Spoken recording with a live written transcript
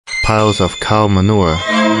piles of cow manure,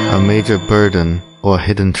 a major burden or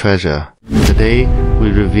hidden treasure. Today,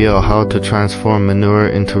 we reveal how to transform manure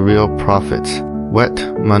into real profits. Wet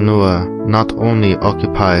manure not only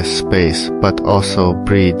occupies space but also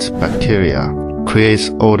breeds bacteria, creates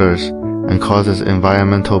odors, and causes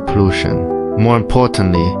environmental pollution. More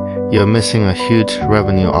importantly, you're missing a huge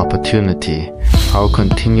revenue opportunity. Our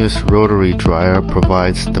continuous rotary dryer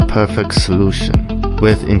provides the perfect solution.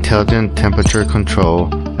 With intelligent temperature control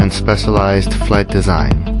and specialized flight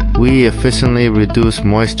design, we efficiently reduce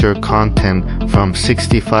moisture content from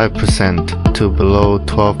 65% to below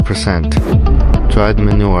 12%. Dried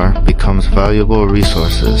manure becomes valuable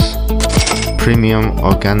resources. Premium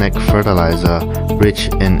organic fertilizer rich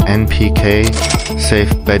in NPK,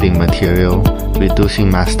 safe bedding material, reducing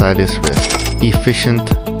mastitis risk. Efficient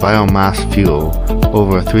biomass fuel,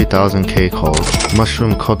 over 3,000 kcal.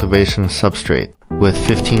 Mushroom cultivation substrate. With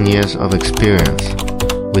 15 years of experience,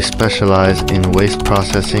 we specialize in waste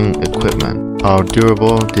processing equipment. Our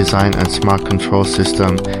durable design and smart control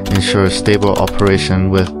system ensures stable operation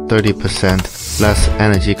with 30% less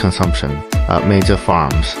energy consumption at major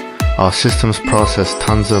farms. Our systems process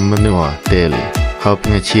tons of manure daily,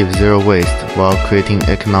 helping achieve zero waste while creating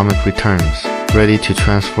economic returns. Ready to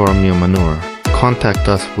transform your manure? Contact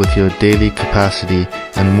us with your daily capacity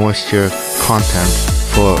and moisture content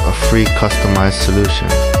for a free customized solution.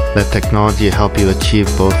 Let technology help you achieve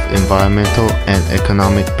both environmental and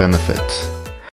economic benefits.